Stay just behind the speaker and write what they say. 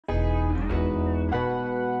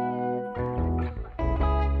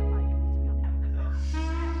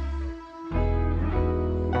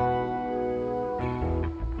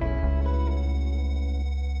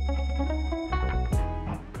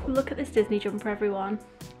Look at this Disney jumper, everyone.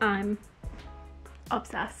 I'm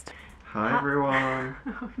obsessed. Hi everyone.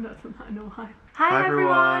 I've not done that in a while. Hi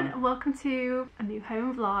everyone. Welcome to a new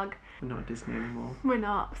home vlog. We're not at Disney anymore. We're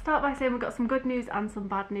not. Start by saying we've got some good news and some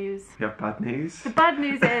bad news. We have bad news. The bad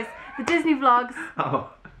news is the Disney vlogs,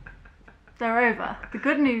 they're over. The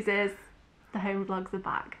good news is the home vlogs are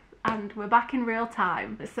back. And we're back in real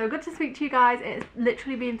time. It's so good to speak to you guys. It's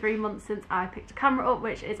literally been 3 months since I picked a camera up,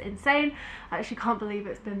 which is insane. I actually can't believe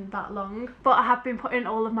it's been that long. But I have been putting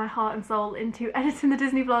all of my heart and soul into editing the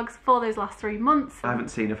Disney vlogs for those last 3 months. I haven't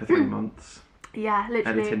seen her for 3 months. Yeah,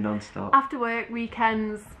 literally. Editing non-stop. After work,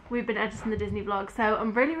 weekends, we've been editing the Disney vlogs. So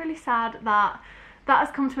I'm really, really sad that that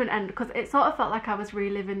has come to an end, because it sort of felt like I was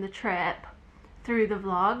reliving the trip through the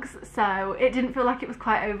vlogs, so it didn't feel like it was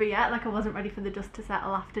quite over yet, like I wasn't ready for the dust to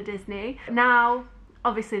settle after Disney. Now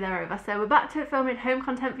obviously they're over, so we're back to filming home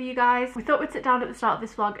content for you guys. We thought we'd sit down at the start of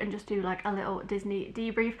this vlog and just do like a little Disney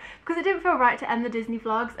debrief, because it didn't feel right to end the Disney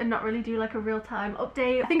vlogs and not really do like a real-time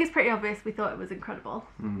update. I think it's pretty obvious we thought it was incredible.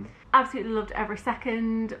 Absolutely loved every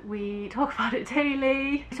second. We talk about it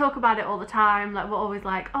daily, we talk about it all the time. Like, we're always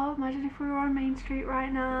like, oh, imagine if we were on Main Street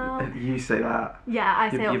right now. You say that. Yeah, I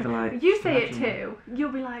say it. Like, you say it too.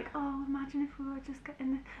 You'll be like, oh, imagine if we were just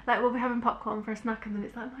getting the, like, we'll be having popcorn for a snack and then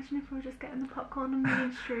it's like, imagine if we were just getting the popcorn on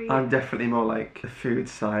Main Street. I'm definitely more like the food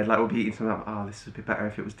side. Like, we'll be eating something like, oh, this would be better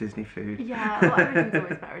if it was Disney food. Yeah, well, everything's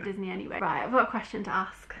always better at Disney anyway. Right, I've got a question to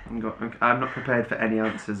ask. I'm not prepared for any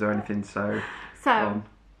answers or anything, so...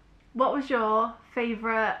 What was your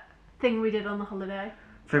favourite thing we did on the holiday?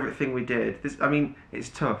 Favourite thing we did? I mean, it's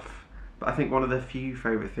tough, but I think one of the few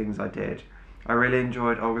favourite things I did, I really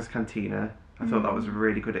enjoyed Olga's Cantina. I thought that was a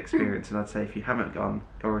really good experience, and I'd say if you haven't gone,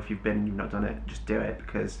 or if you've been and you've not done it, just do it,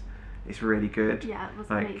 because it's really good. Yeah, it was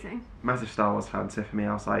like, amazing. Massive Star Wars fan, so for me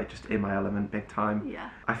I was like just in my element big time. Yeah.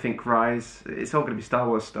 I think Rise, it's all going to be Star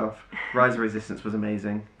Wars stuff. Rise of Resistance was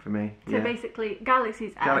amazing for me. So basically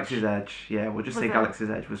Galaxy's Edge. Galaxy's Edge, yeah, we'll just say Galaxy's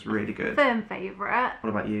Edge was really good. Firm favourite. What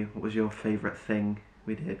about you? What was your favourite thing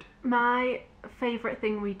we did? My favourite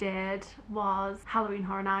thing we did was Halloween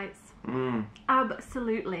Horror Nights.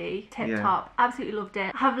 Absolutely tip top. Absolutely loved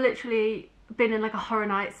it. Have literally been in like a Horror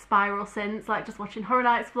Nights spiral since, like just watching Horror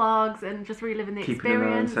Nights vlogs and just reliving the experience. Keeping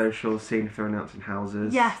an eye on socials, seeing if they're announcing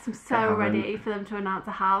houses. Yes, I'm so ready for them to announce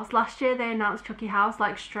a house. Last year they announced Chucky House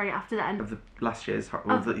like straight after the end of the last year's,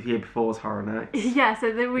 the year before's Horror Nights. Yeah,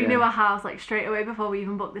 so we knew a house like straight away before we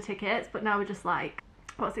even booked the tickets, but now we're just like,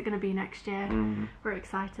 what's it going to be next year? We're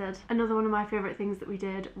excited. Another one of my favourite things that we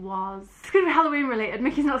did was, it's going to be Halloween related,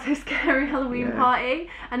 Mickey's Not So Scary Halloween party.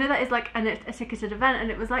 I know that is like a ticketed event,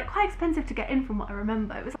 and it was like quite expensive to get in from what I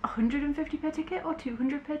remember. It was 150 per ticket or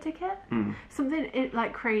 200 per ticket. Something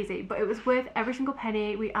like crazy, but it was worth every single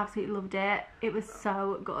penny. We absolutely loved it. It was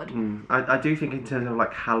so good. I do think in terms of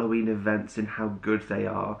like Halloween events and how good they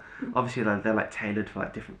are, obviously they're like tailored for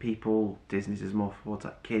like different people. Disney's is more towards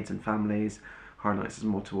like kids and families. Horror Nights is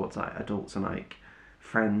more towards like adults and like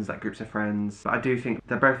friends, like groups of friends. But I do think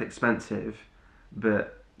they're both expensive,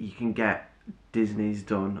 but you can get Disney's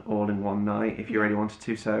done all in one night if you really wanted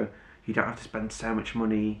to, so you don't have to spend so much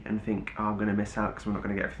money and think, oh, I'm going to miss out because we're not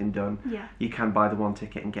going to get everything done. Yeah. You can buy the one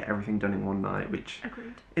ticket and get everything done in one night, which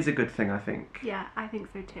is a good thing, I think. Yeah, I think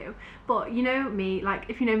so too. But you know me, like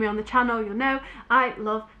if you know me on the channel, you'll know I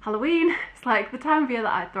love Halloween. It's like the time of year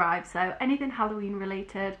that I thrive, so anything Halloween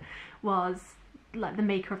related was like the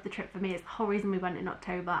maker of the trip for me. It's the whole reason we went in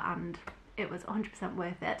October, and it was 100%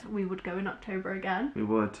 worth it. We would go in October again. We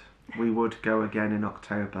would go again in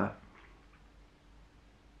October.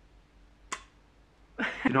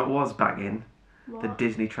 You know what was banging? The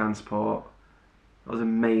Disney transport. That was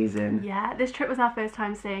amazing. Yeah, this trip was our first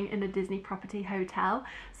time staying in a Disney property hotel.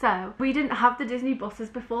 So we didn't have the Disney buses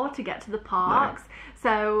before to get to the parks.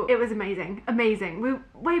 So it was amazing. Amazing.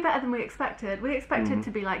 Way better than we expected. We expected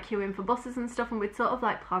to be like queuing for buses and stuff, and we'd sort of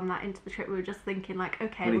like planned that into the trip. We were just thinking like,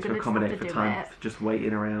 okay, we're going to accommodate for time for just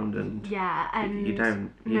waiting around, and and you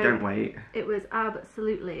don't wait. It was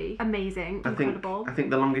absolutely amazing. Incredible. I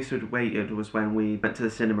think the longest we'd waited was when we went to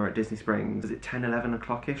the cinema at Disney Springs. Was it 10-11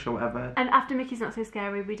 o'clock-ish or whatever? And after Mickey's Not So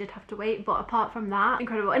Scary, we did have to wait, but apart from that,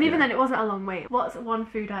 incredible. And even then, it wasn't a long wait. What's one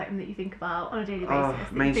food item that you think about on a daily basis? Oh,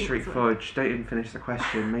 Main Street fudge. Don't even finish the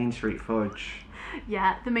question. Main Street fudge.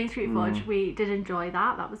 Yeah, the Main Street fudge. We did enjoy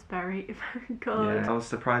that. That was very, very good. Yeah, I was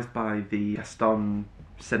surprised by the Gaston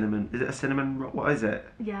cinnamon. Is it a cinnamon roll? What is it?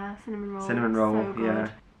 Yeah, cinnamon roll. Cinnamon roll. So good.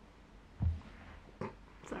 Yeah.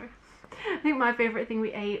 Sorry. I think my favourite thing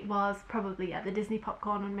we ate was probably the Disney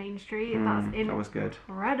popcorn on Main Street. That was good.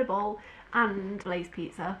 Incredible. And Blaze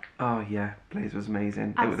pizza. Oh yeah, Blaze was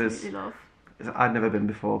amazing. Absolutely love. I'd never been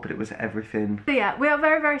before, but it was everything. So yeah, we are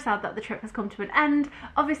very, very sad that the trip has come to an end.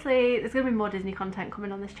 Obviously, there's going to be more Disney content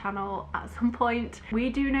coming on this channel at some point. We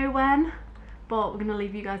do know when, but we're going to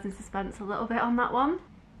leave you guys in suspense a little bit on that one.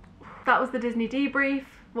 That was the Disney debrief.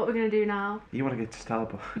 What we're going to do now. You want to go to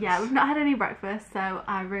Starbucks? Yeah, we've not had any breakfast, so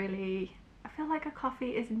I feel like a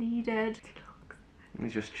coffee is needed.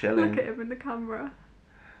 He's just chilling. Look at him in the camera.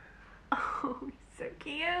 Oh, he's so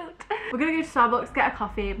cute. We're gonna go to Starbucks, get a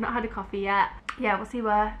coffee. I've not had a coffee yet. Yeah, we'll see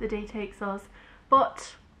where the day takes us.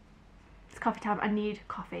 But it's coffee time. I need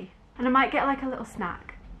coffee. And I might get like a little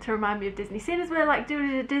snack to remind me of Disney. Seeing as we're like doing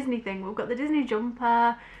a Disney thing, we've got the Disney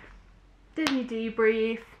jumper, Disney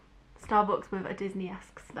debrief, Starbucks with a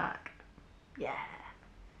Disney-esque snack. Yeah.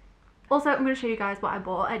 Also, I'm gonna show you guys what I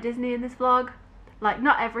bought at Disney in this vlog. Like,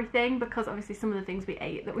 not everything, because obviously some of the things we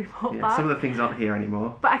ate that we bought back. Some of the things aren't here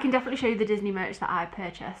anymore. But I can definitely show you the Disney merch that I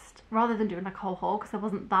purchased, rather than doing like a whole haul, because there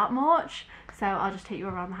wasn't that much. So I'll just take you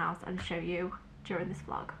around the house and show you during this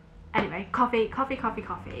vlog. Anyway, coffee. I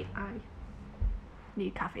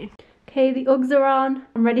need caffeine. Okay, the Uggs are on.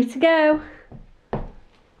 I'm ready to go.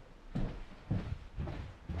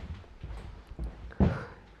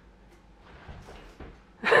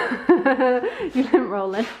 You limp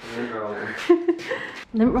rolling. Limp rolling.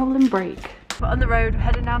 Limp rolling break. We're on the road, we're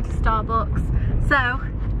heading down to Starbucks. So,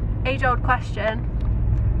 age-old question.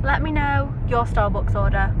 Let me know your Starbucks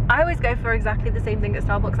order. I always go for exactly the same thing at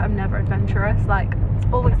Starbucks. I'm never adventurous. Like, it's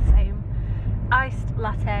always the same. Iced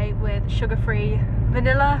latte with sugar-free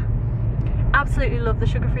vanilla. Absolutely love the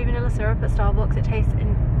sugar-free vanilla syrup at Starbucks. It tastes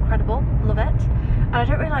incredible. Love it. And I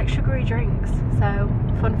don't really like sugary drinks, so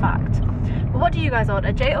fun fact. But what do you guys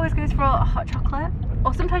order? Jay always goes for a hot chocolate,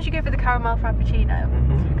 or sometimes you go for the caramel frappuccino,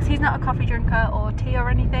 because he's not a coffee drinker or tea or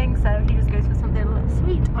anything, so he just goes for something a little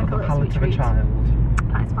sweet, like a little sweet treat.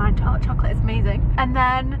 That's fine. Hot chocolate is amazing. And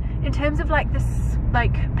then in terms of like this,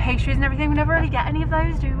 like pastries and everything, we never really get any of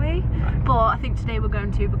those, do we? Right. But I think today we're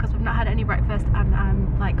going to, because we've not had any breakfast and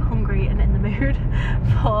I'm like hungry and in the mood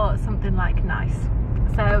for something like nice.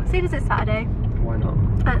 So seeing as it's Saturday, why not?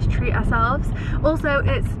 Let's treat ourselves. Also,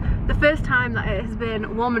 it's the first time that it has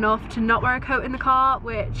been warm enough to not wear a coat in the car,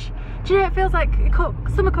 which, do you know, it feels like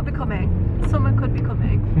summer could be coming. Summer could be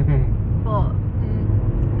coming. But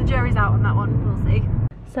the jury's out on that one, we'll see.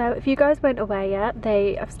 So if you guys weren't aware yet,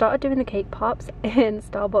 they have started doing the cake pops in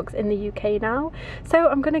Starbucks in the UK now. So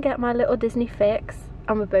I'm going to get my little Disney fix,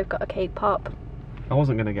 and we've both got a cake pop. I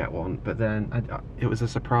wasn't going to get one, but then it was a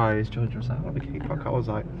surprise. George was like, I want a cake pop. I was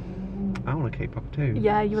like, I want a cake pop too.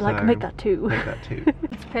 Yeah, you were like, make that too. Make that too.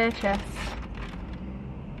 It's purchased.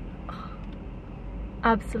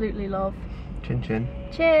 Absolutely love. Chin chin.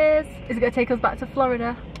 Cheers! Is it going to take us back to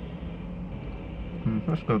Florida?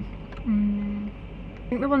 That's good. I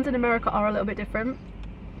think the ones in America are a little bit different.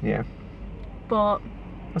 Yeah. But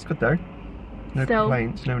that's good though. No still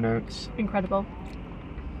complaints, no notes. Incredible.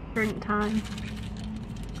 Drink time.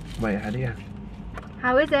 Way ahead of you.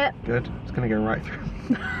 How is it? Good. It's going to go right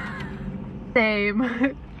through.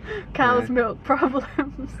 Same. Cow's milk problems.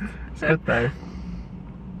 It's good though.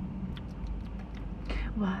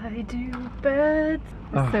 Why do birds?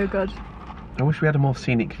 It's so good. I wish we had a more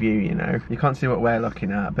scenic view, you know. You can't see what we're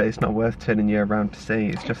looking at, but it's not worth turning you around to see.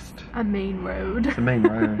 It's just a main road. It's a main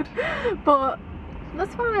road. But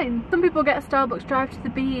that's fine. Some people get a Starbucks, drive to the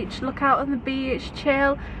beach, look out on the beach,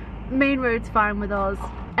 chill. Main road's fine with us.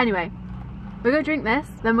 Anyway, we're going to drink this,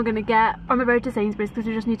 then we're going to get on the road to Sainsbury's because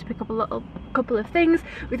we just need to pick up a couple of things.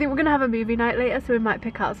 We think we're going to have a movie night later, so we might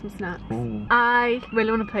pick out some snacks. Ooh. I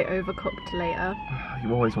really want to play Overcooked later.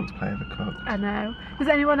 You always want to play Overcooked. I know. Does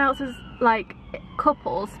anyone else's, like,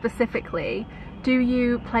 couples specifically, do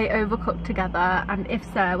you play Overcooked together? And if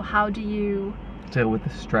so, how do you deal with the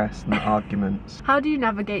stress and the arguments? How do you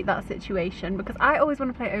navigate that situation? Because I always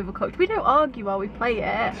want to play Overcooked. We don't argue while we play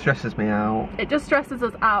it. It stresses me out. It just stresses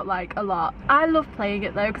us out like a lot. I love playing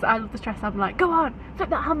it though because I love the stress. I'm like, go on, flip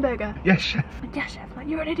that hamburger. Yes, chef. Yes, chef. Like,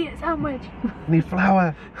 you're an idiot sandwich. Need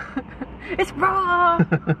flour. It's raw.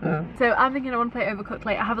 So I'm thinking I want to play Overcooked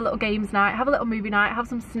later. Have a little games night, have a little movie night, have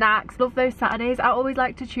some snacks. Love those Saturdays. I always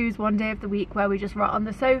like to choose one day of the week where we just rot on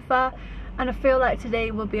the sofa. And I feel like today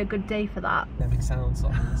will be a good day for that. Epic sound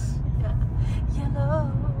songs. Yeah. Yellow,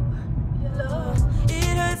 yellow.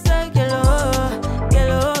 It hurts like yellow,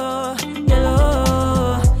 yellow,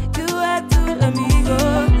 yellow. You had to let me go.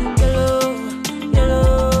 Yellow,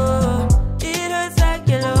 yellow. It hurts like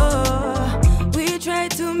yellow. We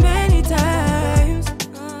tried too many times.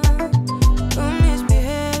 Don't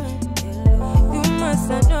misbehave. You must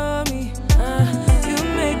have known me. You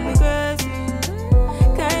make me crazy.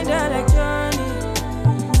 Kinda like Johnny.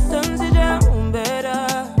 Don't sit down better.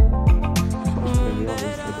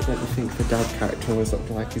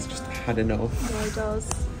 had enough. Yeah, he does.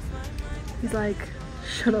 He's like,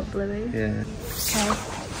 shut up, Bluey. Yeah. Okay,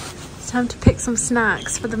 it's time to pick some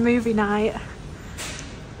snacks for the movie night.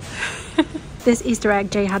 This Easter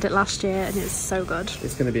egg, Jay had it last year and it's so good.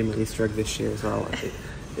 It's going to be my Easter egg this year as well.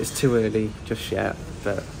 It's too early just yet,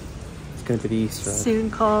 but it's going to be the Easter egg.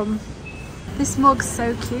 Soon come. This mug's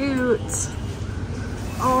so cute.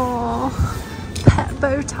 Oh, pet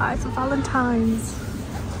bow tie for Valentine's.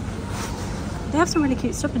 They have some really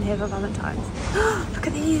cute stuff in here for Valentine's. Look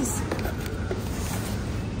at these.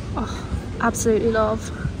 Oh, absolutely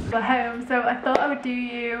love. We're home, so I thought I would do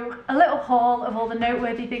you a little haul of all the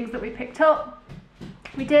noteworthy things that we picked up.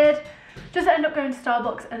 We did just end up going to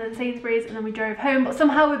Starbucks and then Sainsbury's and then we drove home, but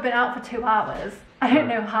somehow we've been out for 2 hours. I don't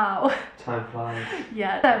know how. Time flies.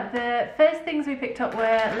 Yeah. So the first things we picked up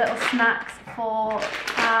were little snacks for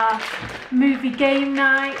our movie game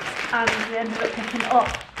night, and we ended up picking up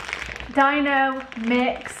Dino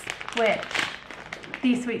Mix, which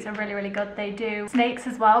these sweets are really, really good. They do snakes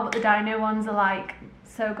as well, but the Dino ones are like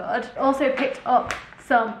so good. Also picked up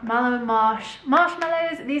some Mallow and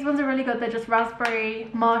marshmallows. These ones are really good. They're just raspberry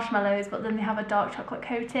marshmallows, but then they have a dark chocolate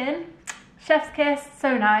coating. Chef's kiss,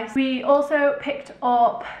 so nice. We also picked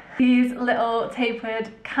up these little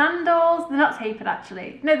tapered candles. They're not tapered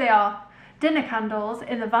actually. No, they are. Dinner candles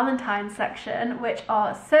in the Valentine's section, which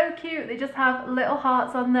are so cute. They just have little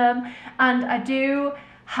hearts on them, and I do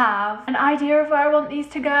have an idea of where I want these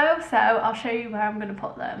to go, so I'll show you where I'm going to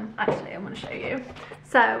put them. Actually, I'm going to show you.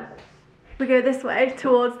 So we go this way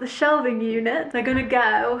towards the shelving unit. They're going to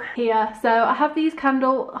go here. So I have these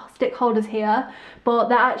candle stick holders here, but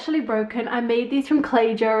they're actually broken. I made these from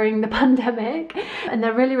clay during the pandemic and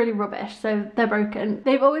they're really, really rubbish, so they're broken.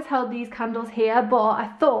 They've always held these candles here, but I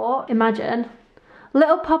thought, imagine,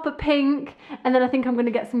 little pop of pink, and then I think I'm going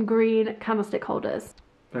to get some green candlestick holders.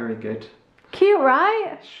 Very good. Cute,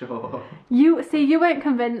 right? Sure. You weren't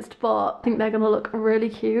convinced, but I think they're gonna look really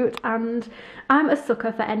cute, and I'm a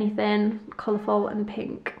sucker for anything colourful and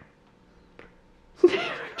pink.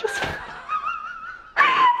 Just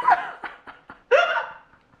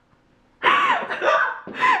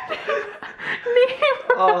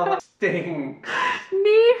Nero. Oh, stinks.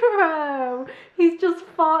 Nero. He's just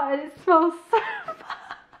farted. It smells so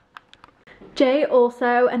bad. Jay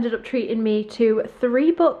also ended up treating me to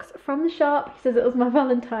 3 books from the shop. He says it was my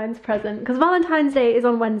Valentine's present, because Valentine's Day is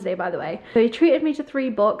on Wednesday, by the way. So he treated me to 3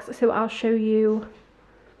 books, so I'll show you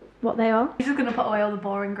what they are. He's just going to put away all the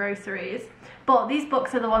boring groceries. But these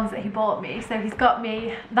books are the ones that he bought me. So he's got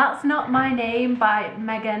me That's Not My Name by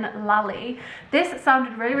Megan Lally. This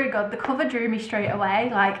sounded really, really good. The cover drew me straight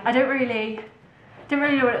away. Like, I didn't really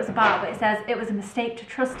know what it was about, but it says, it was a mistake to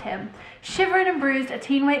trust him. Shivering and bruised, a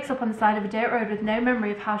teen wakes up on the side of a dirt road with no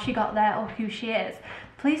memory of how she got there or who she is.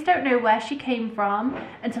 Police don't know where she came from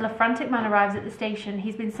until a frantic man arrives at the station.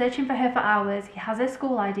 He's been searching for her for hours. He has her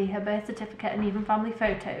school ID, her birth certificate, and even family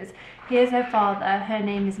photos. Here's her father. Her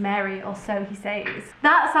name is Mary, or so he says.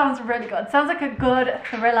 That sounds really good. Sounds like a good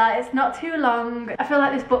thriller. It's not too long. I feel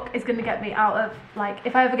like this book is going to get me out of, like,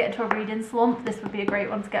 if I ever get into a reading slump, this would be a great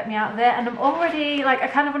one to get me out of it. And I'm already, like, I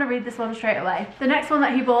kind of want to read this one straight away. The next one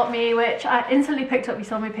that he bought me, which I instantly picked up, you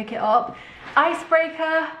saw me pick it up,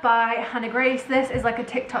 Icebreaker by Hannah Grace. This is like a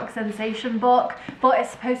TikTok sensation book, but it's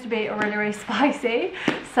supposed to be really, really spicy,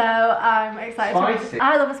 so I'm excited. Spicy?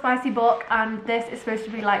 I love a spicy book, and this is supposed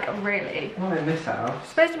to be like really... Not in this house. It's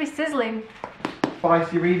supposed to be sizzling.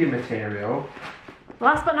 Spicy reading material.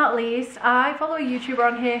 Last but not least, I follow a YouTuber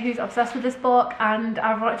on here who's obsessed with this book, and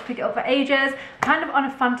I've wanted to pick it up for ages. Kind of on a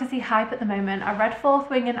fantasy hype at the moment. I read Fourth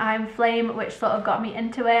Wing and Iron Flame, which sort of got me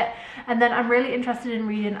into it, and then I'm really interested in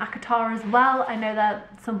reading ACOTAR as well. I know there are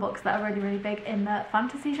some books that are really, really big in the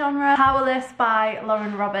fantasy genre. Powerless by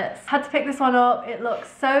Lauren Roberts. Had to pick this one up. It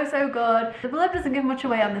looks so, so good. The blurb doesn't give much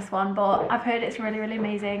away on this one, but I've heard it's really, really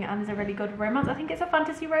amazing, and there's a really good romance. I think it's a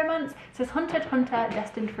fantasy romance. It says hunted, hunter,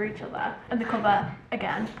 destined for each other, and the cover,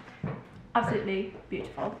 again, absolutely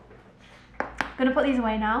beautiful. I'm gonna put these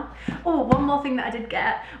away now. Oh, one more thing that I did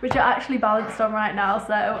get, which I actually balanced on right now,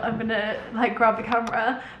 so I'm gonna like grab the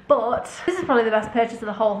camera, but this is probably the best purchase of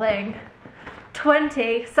the whole thing.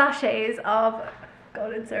 20 sachets of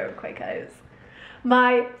golden syrup Quakos.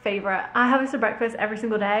 My favourite. I have this for breakfast every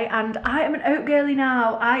single day, and I am an oat girly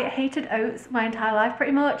now. I hated oats my entire life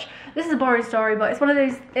pretty much. This is a boring story, but it's one of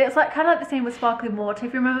those, it's like kind of like the same with sparkling water,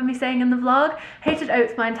 if you remember me saying in the vlog. Hated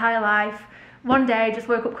oats my entire life. One day just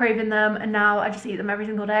woke up craving them, and now I just eat them every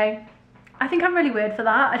single day. I think I'm really weird for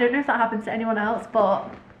that. I don't know if that happens to anyone else,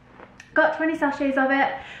 but got 20 sachets of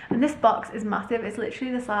it, and this box is massive. It's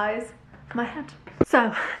literally the size of my head.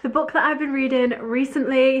 So, the book that I've been reading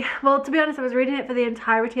recently, well, to be honest, I was reading it for the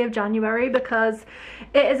entirety of January because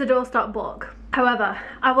it is a doorstop book. However,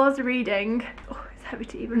 I was reading, oh, it's heavy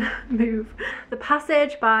to even move, The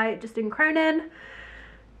Passage by Justin Cronin.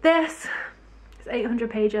 This is 800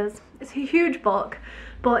 pages. It's a huge book,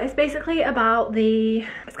 but it's basically about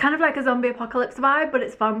it's kind of like a zombie apocalypse vibe, but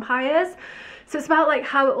it's vampires. So it's about like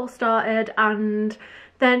how it all started, and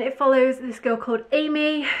then it follows this girl called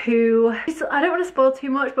Amy who, I don't want to spoil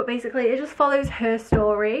too much, but basically it just follows her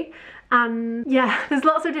story. And yeah, there's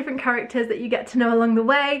lots of different characters that you get to know along the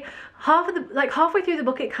way. Halfway through the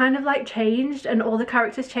book it kind of like changed and all the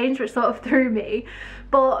characters changed, which sort of threw me.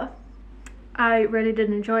 But I really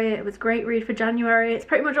did enjoy it. It was a great read for January. It's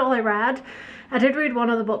pretty much all I read. I did read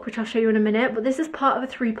one other book which I'll show you in a minute, but this is part of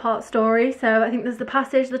a 3-part story. So I think there's The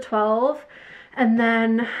Passage, The 12, and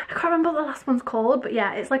then I can't remember what the last one's called, but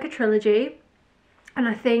yeah, it's like a trilogy. And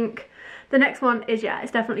I think the next one is, yeah,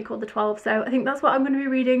 it's definitely called The 12. So I think that's what I'm going to be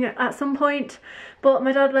reading at some point. But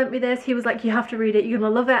my dad lent me this. He was like, you have to read it, you're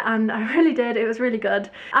gonna love it, and I really did. It was really good.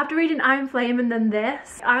 After reading Iron Flame and then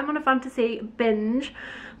this, I'm on a fantasy binge.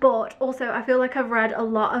 But also I feel like I've read a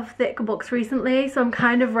lot of thick books recently, so I'm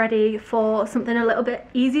kind of ready for something a little bit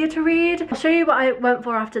easier to read. I'll show you what I went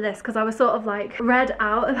for after this, because I was sort of like read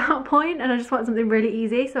out at that point and I just want something really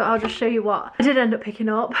easy. So I'll just show you what I did end up picking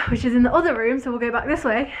up, which is in the other room, so we'll go back this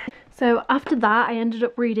way. So after that I ended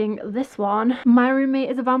up reading this one, My Roommate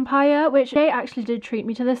is a Vampire, which they actually did treat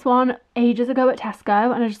me to this one ages ago at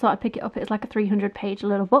Tesco, and I just thought I'd pick it up. It's like a 300-page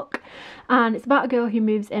little book, and it's about a girl who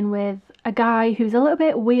moves in with a guy who's a little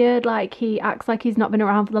bit weird. Like, he acts like he's not been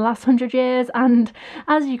around for the last 100 years, and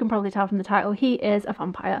as you can probably tell from the title, he is a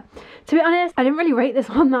vampire. To be honest, I didn't really rate this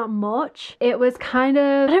one that much. It was kind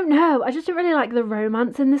of, I don't know, I just didn't really like the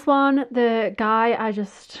romance in this one. The guy, I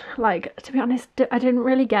just, like, to be honest, I didn't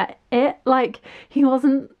really get it. Like, he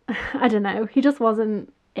wasn't, I don't know, he just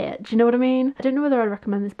wasn't it. Do you know what I mean? I don't know whether I'd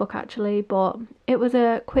recommend this book actually, but it was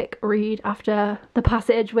a quick read after The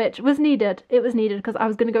Passage, which was needed. It was needed because I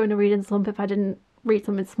was going to go in a reading slump if I didn't read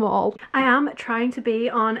something small. I am trying to be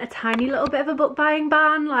on a tiny little bit of a book buying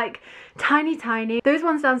ban, like tiny. Those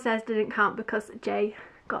ones downstairs didn't count because Jay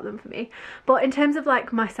got them for me. But in terms of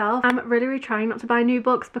like myself, I'm really trying not to buy new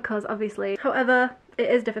books because obviously, however, it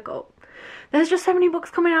is difficult. There's just so many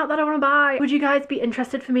books coming out that I want to buy. Would you guys be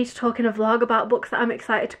interested for me to talk in a vlog about books that I'm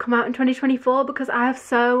excited to come out in 2024? Because I have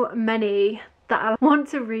so many that I want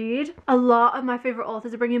to read. A lot of my favourite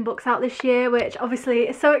authors are bringing books out this year, which obviously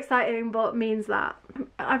is so exciting, but means that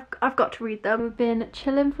I've got to read them. We've been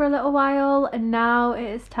chilling for a little while and now it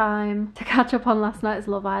is time to catch up on last night's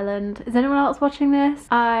Love Island. Is anyone else watching this?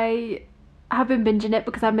 I have been binging it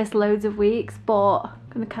because I missed loads of weeks, but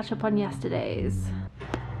I'm gonna catch up on yesterday's.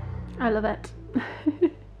 I love it.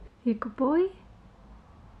 You good boy?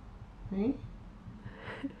 Me?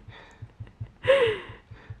 What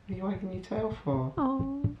are you wagging your tail for?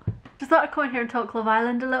 Oh. Just thought I'd come in here and talk Love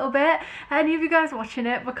Island a little bit. Any of you guys watching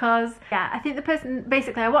it? Because yeah, I think the person,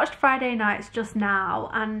 basically I watched Friday nights just now,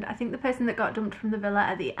 and I think the person that got dumped from the villa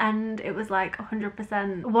at the end, it was like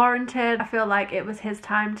 100% warranted. I feel like it was his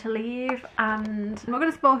time to leave, and I'm not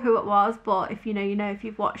going to spoil who it was, but if you know, you know if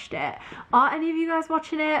you've watched it. Are any of you guys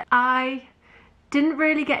watching it? I didn't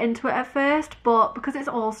really get into it at first, but because it's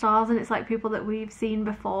all stars and it's like people that we've seen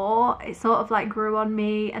before, it sort of like grew on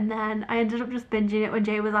me, and then I ended up just binging it when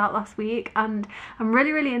Jay was out last week, and I'm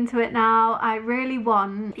really into it now. I really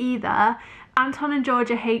want either Anton and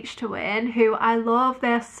Georgia H to win, who I love.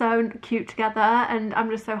 They're so cute together and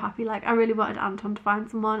I'm just so happy. Like, I really wanted Anton to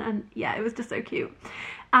find someone, and yeah, it was just so cute.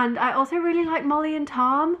 And I also really like Molly and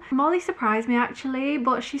Tom. Molly surprised me actually,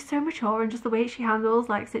 but she's so mature, and just the way she handles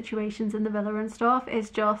like situations in the villa and stuff is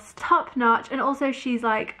just top notch. And also she's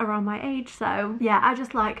like around my age, so yeah, I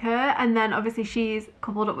just like her. And then obviously she's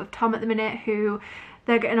coupled up with Tom at the minute, who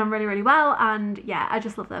they're getting on really well, and yeah, I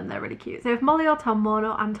just love them. They're really cute. So if Molly or Tom won,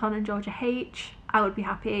 or Anton and Georgia H, I would be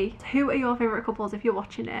happy. Who are your favourite couples if you're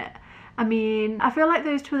watching it? I mean, I feel like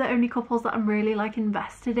those two are the only couples that I'm really like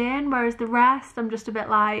invested in, whereas the rest I'm just a bit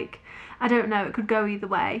like, I don't know, it could go either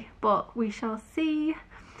way, but we shall see.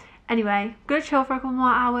 Anyway, gonna chill for a couple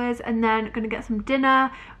more hours and then gonna get some dinner.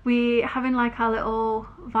 We're having like our little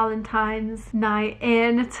Valentine's night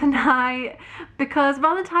in tonight, because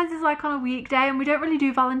Valentine's is like on a weekday and we don't really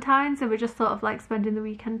do Valentine's, so we're just sort of like spending the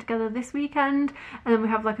weekend together this weekend, and then we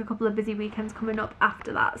have like a couple of busy weekends coming up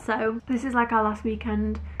after that. So this is like our last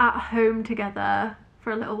weekend at home together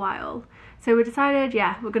for a little while. So we decided,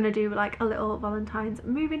 yeah, we're gonna do like a little Valentine's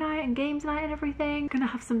movie night and games night and everything. Gonna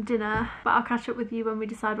have some dinner, but I'll catch up with you when we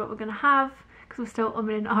decide what we're gonna have, because we're still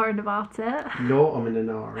umming and ahhing about it. You're umming and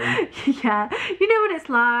ahhing. Yeah, you know what it's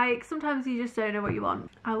like. Sometimes you just don't know what you want.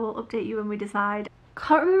 I will update you when we decide.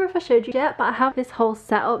 Can't remember if I showed you yet, but I have this whole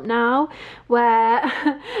setup now where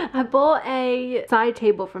I bought a side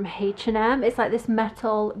table from H&M. It's like this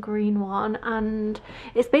metal green one, and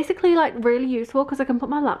it's basically like really useful because I can put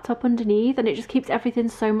my laptop underneath and it just keeps everything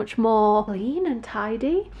so much more clean and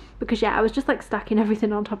tidy. Because yeah, I was just like stacking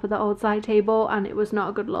everything on top of the old side table and it was not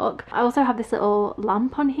a good look. I also have this little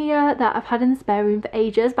lamp on here that I've had in the spare room for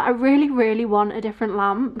ages, but I really want a different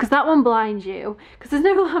lamp because that one blinds you because there's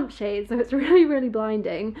no lampshade, so it's really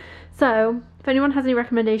blinding. So if anyone has any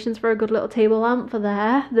recommendations for a good little table lamp for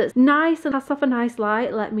there that's nice and has off a nice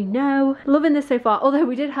light, let me know. Loving this so far, although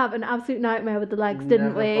we did have an absolute nightmare with the legs,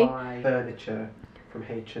 didn't we? Buy furniture from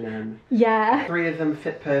H&M. Yeah. 3 of them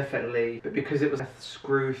fit perfectly, but because it was a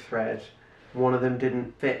screw thread, one of them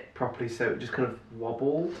didn't fit properly, so it just kind of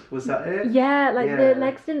wobbled. Was that it? Yeah, like the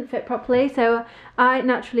legs didn't fit properly, so I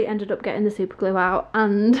naturally ended up getting the super glue out,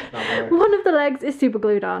 and one of the legs is super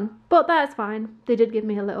glued on. But that's fine. They did give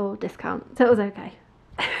me a little discount, so it was okay.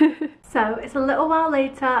 So it's a little while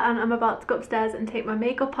later and I'm about to go upstairs and take my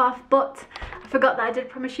makeup off, but I forgot that I did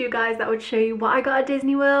promise you guys that I would show you what I got at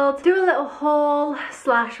Disney World. Do a little haul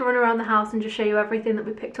slash run around the house and just show you everything that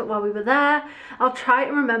we picked up while we were there. I'll try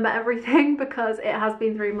and remember everything because it has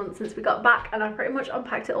been 3 months since we got back and I pretty much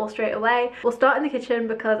unpacked it all straight away. We'll start in the kitchen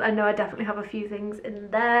because I know I definitely have a few things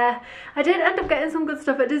in there. I did end up getting some good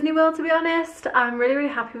stuff at Disney World, to be honest. I'm really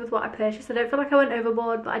happy with what I purchased. I don't feel like I went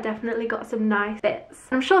overboard, but I definitely got some nice bits.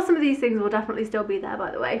 I'm sure some of these things will definitely still be there, by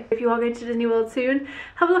the way. If you are going to Disney World soon,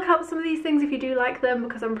 have a look out for some of these things if you do like them,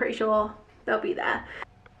 because I'm pretty sure they'll be there.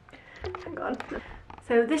 Hang on.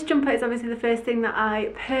 So this jumper is obviously the first thing that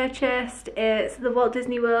I purchased. It's the Walt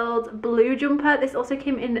Disney World blue jumper. This also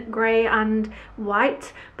came in grey and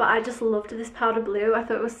white, but I just loved this powder blue. I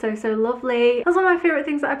thought it was so lovely. That's one of my favourite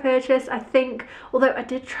things that I purchased, I think. Although I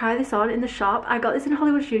did try this on in the shop. I got this in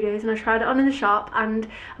Hollywood Studios and I tried it on in the shop, and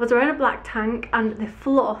I was wearing a black tank and the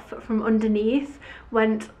fluff from underneath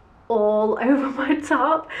went all over my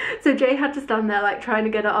top, so Jay had to stand there like trying to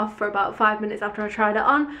get it off for about 5 minutes after I tried it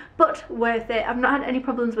on, but worth it. I've not had any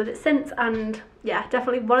problems with it since, and yeah,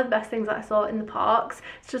 definitely one of the best things that I saw in the parks.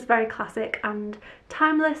 It's just very classic and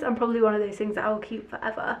timeless, and probably one of those things that I will keep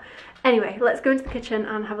forever. Anyway, let's go into the kitchen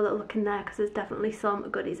and have a little look in there because there's definitely some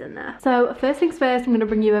goodies in there. So first things first, I'm going to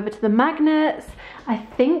bring you over to the magnets. I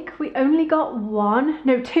think we only got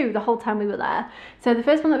 2 the whole time we were there. So the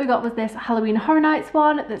first one that we got was this Halloween Horror Nights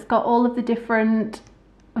one that's got all of the different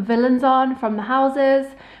villains on from the houses.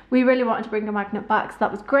 We really wanted to bring a magnet back, so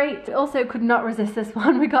that was great. We also could not resist this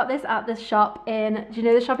one. We got this at this shop in, do you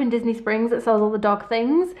know the shop in Disney Springs that sells all the dog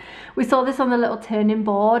things? We saw this on the little turning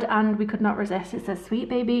board and we could not resist. It says Sweet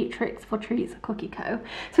Baby Tricks for Treats Cookie Co.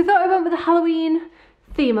 So we thought we went with the Halloween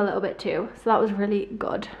theme a little bit too, so that was really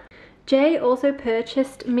good. Jay also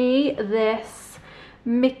purchased me this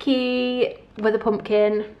Mickey with a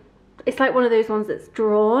pumpkin. It's like one of those ones that's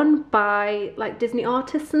drawn by like Disney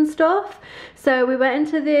artists and stuff. So we went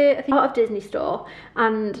into the, I think, Art of Disney store,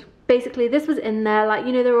 and basically this was in there, like,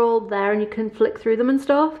 you know, they're all there and you can flick through them and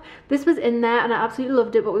stuff. This was in there and I absolutely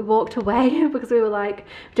loved it, but we walked away because we were like,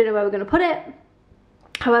 we don't know where we're going to put it.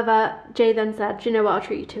 However, Jay then said, do you know what, I'll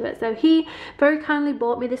treat you to it. So he very kindly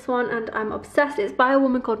bought me this one and I'm obsessed. It's by a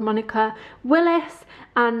woman called Monica Willis,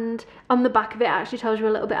 and on the back of it actually tells you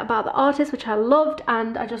a little bit about the artist, which I loved,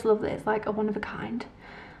 and I just love that it's like a one of a kind.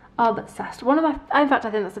 I'm obsessed. One of my, in fact,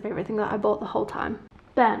 I think that's the favourite thing that I bought the whole time.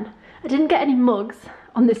 Then, I didn't get any mugs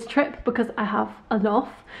on this trip because I have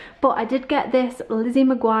enough, but I did get this Lizzie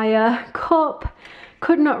McGuire cup.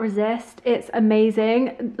 Could not resist. It's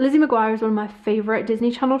amazing. Lizzie McGuire is one of my favourite Disney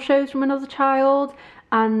Channel shows from when I was a child,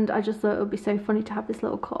 and I just thought it would be so funny to have this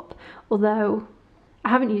little cup, although I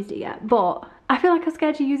haven't used it yet, but I feel like I'm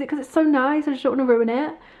scared to use it because it's so nice. I just don't want to ruin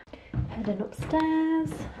it. Heading upstairs.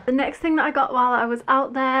 The next thing that I got while I was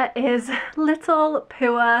out there is Little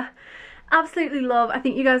Pua. Absolutely love. I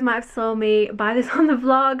think you guys might have saw me buy this on the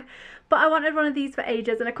vlog, but I wanted one of these for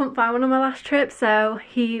ages and I couldn't find one on my last trip, so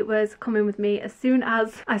he was coming with me as soon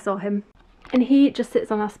as I saw him. And he just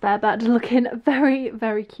sits on our spare bed looking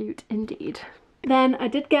very cute indeed. Then I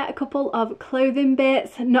did get a couple of clothing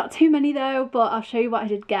bits, not too many though, but I'll show you what I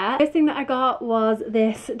did get. The first thing that I got was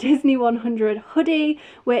this Disney 100 hoodie,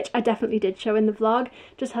 which I definitely did show in the vlog.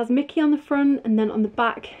 Just has Mickey on the front, and then on the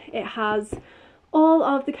back it has all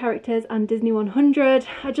of the characters and Disney 100.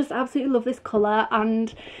 I just absolutely love this colour,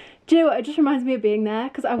 and do you know what, it just reminds me of being there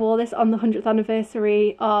because I wore this on the 100th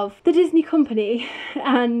anniversary of the Disney company,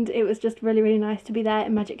 and it was just really nice to be there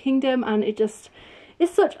in Magic Kingdom, and it just is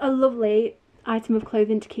such a lovely item of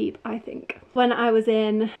clothing to keep, I think. When I was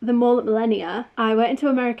in the mall at Millennia, I went into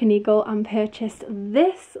American Eagle and purchased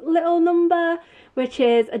this little number, which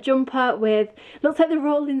is a jumper with, looks like the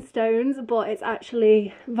Rolling Stones, but it's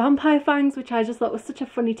actually vampire fangs, which I just thought was such a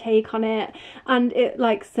funny take on it. And it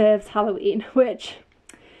like serves Halloween, which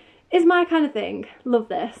is my kind of thing. Love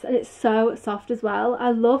this, and it's so soft as well.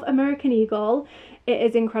 I love American Eagle. It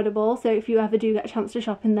is incredible, so if you ever do get a chance to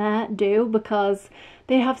shop in there, do, because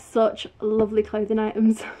they have such lovely clothing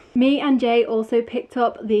items. Me and Jay also picked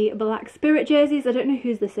up the black Spirit jerseys. I don't know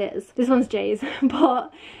whose this is. This one's Jay's,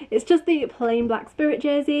 but it's just the plain black Spirit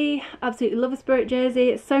jersey. Absolutely love a Spirit jersey.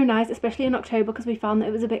 It's so nice, especially in October, because we found that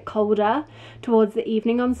it was a bit colder towards the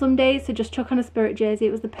evening on some days, so just chuck on a Spirit jersey.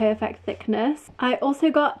 It was the perfect thickness. I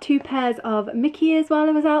also got 2 pairs of Mickey ears while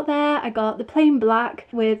I was out there. I got the plain black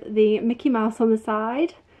with the Mickey Mouse on the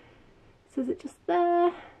side. So is it just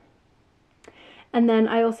there? And then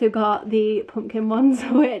I also got the pumpkin ones,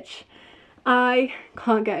 which I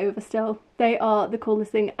can't get over still. They are the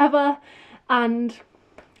coolest thing ever, and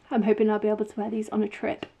I'm hoping I'll be able to wear these on a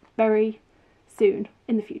trip very soon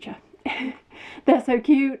in the future. They're so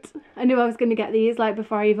cute. I knew I was going to get these like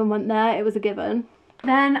before I even went there. It was a given.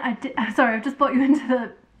 Then I did, sorry, I've just brought you into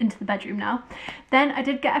the bedroom now. Then I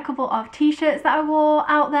did get a couple of t-shirts that I wore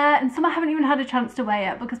out there, and some I haven't even had a chance to wear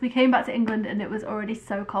yet because we came back to England and it was already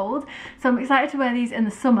so cold. So I'm excited to wear these in the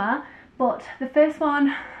summer. But the first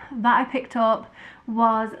one that I picked up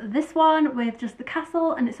was this one with just the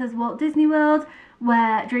castle, and it says Walt Disney World,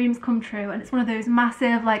 where dreams come true. And it's one of those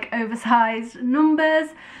massive like oversized numbers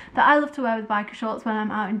that I love to wear with biker shorts when I'm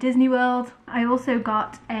out in Disney World. I also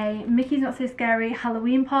got a Mickey's Not So Scary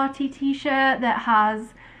Halloween Party t-shirt that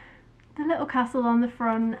has the little castle on the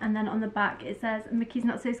front, and then on the back it says Mickey's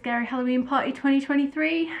Not So Scary Halloween Party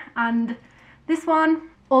 2023, and this one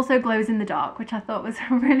also glows in the dark, which I thought was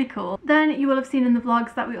really cool. Then you will have seen in the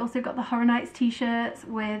vlogs that we also got the Horror Nights t-shirts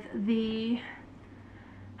with the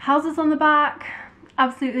houses on the back.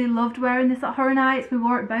 Absolutely loved wearing this at Horror Nights. We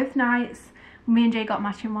wore it both nights. Me and Jay got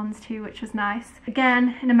matching ones too, which was nice.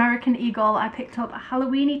 Again, in American Eagle, I picked up a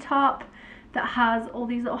Halloweeny top that has all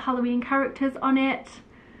these little Halloween characters on it.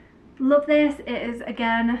 Love this. It is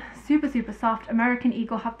again super soft. American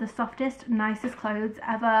Eagle have the softest, nicest clothes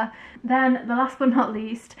ever. Then the last but not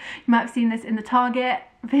least, you might have seen this in the Target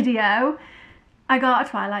video, I got a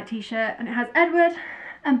Twilight t-shirt, and it has Edward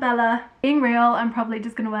and Bella. Being real, I'm probably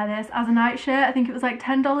just gonna wear this as a night shirt. I think it was like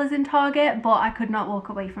 $10 in Target, but I could not walk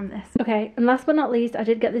away from this. Okay, and last but not least, I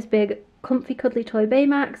did get this big comfy cuddly toy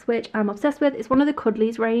Baymax, which I'm obsessed with. It's one of the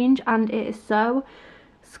Cuddlies range, and it is so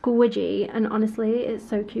squidgy, and honestly it's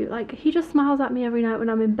so cute. Like, he just smiles at me every night when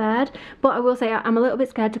I'm in bed. But I will say I'm a little bit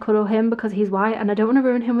scared to cuddle him because he's white and I don't want to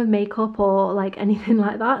ruin him with makeup or like anything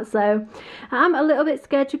like that, so I'm a little bit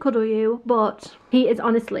scared to cuddle you. But he is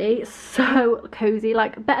honestly so cozy,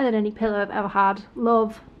 like better than any pillow I've ever had.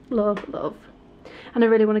 Love, love, love. And I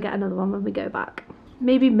really want to get another one when we go back.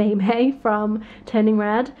 Maybe May from Turning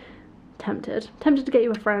Red. Tempted to get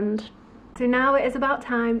you a friend. So now it is about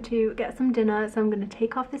time to get some dinner, so I'm going to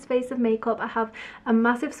take off this face of makeup. I have a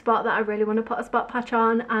massive spot that I really want to put a spot patch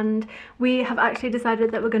on, and we have actually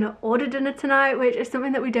decided that we're going to order dinner tonight, which is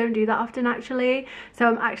something that we don't do that often actually. So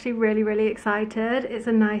I'm actually really excited. It's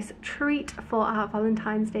a nice treat for our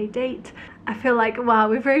Valentine's Day date. I feel like, wow,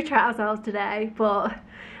 we've really tried ourselves today, but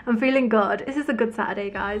I'm feeling good. This is a good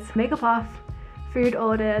Saturday, guys. Makeup off, food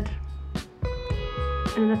ordered,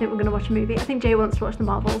 and then I think we're going to watch a movie. I think Jay wants to watch the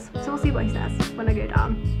Marvels, so we'll see what he says when I go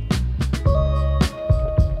down.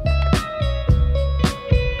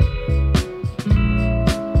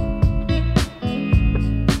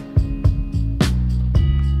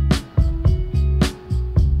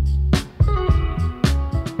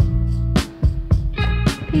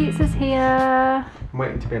 Pizza's here. I'm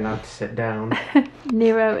waiting to be allowed to sit down.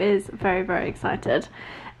 Nero is very excited.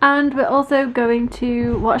 And we're also going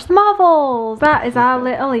to watch the Marvels. That is our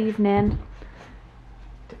little evening.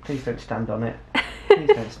 Please don't stand on it. Please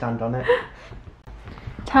don't stand on it.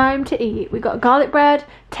 Time to eat. We got garlic bread,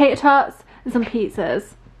 tater tots, and some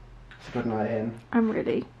pizzas. It's a good night in. I'm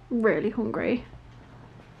really hungry.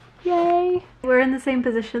 Yay! We're in the same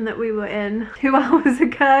position that we were in 2 hours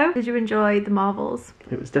ago. Did you enjoy the Marvels?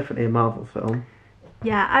 It was definitely a Marvel film.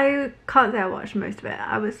 Yeah, I can't say I watched most of it.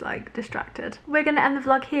 I was like distracted. We're going to end the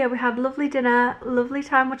vlog here. We had lovely dinner, lovely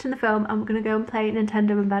time watching the film, and we're going to go and play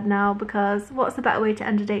Nintendo in bed now, because what's a better way to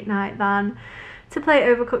end a date night than to play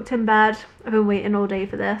Overcooked in bed. I've been waiting all day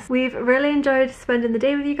for this. We've really enjoyed spending the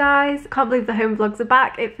day with you guys. Can't believe the home vlogs are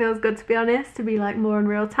back. It feels good, to be honest, to be like more in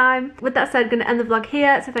real time. With that said, gonna end the vlog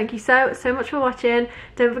here. So thank you so much for watching.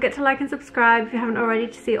 Don't forget to like and subscribe if you haven't already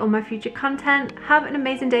to see all my future content. Have an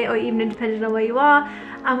amazing day or evening depending on where you are,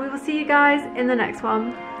 and we will see you guys in the next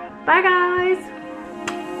one. Bye guys!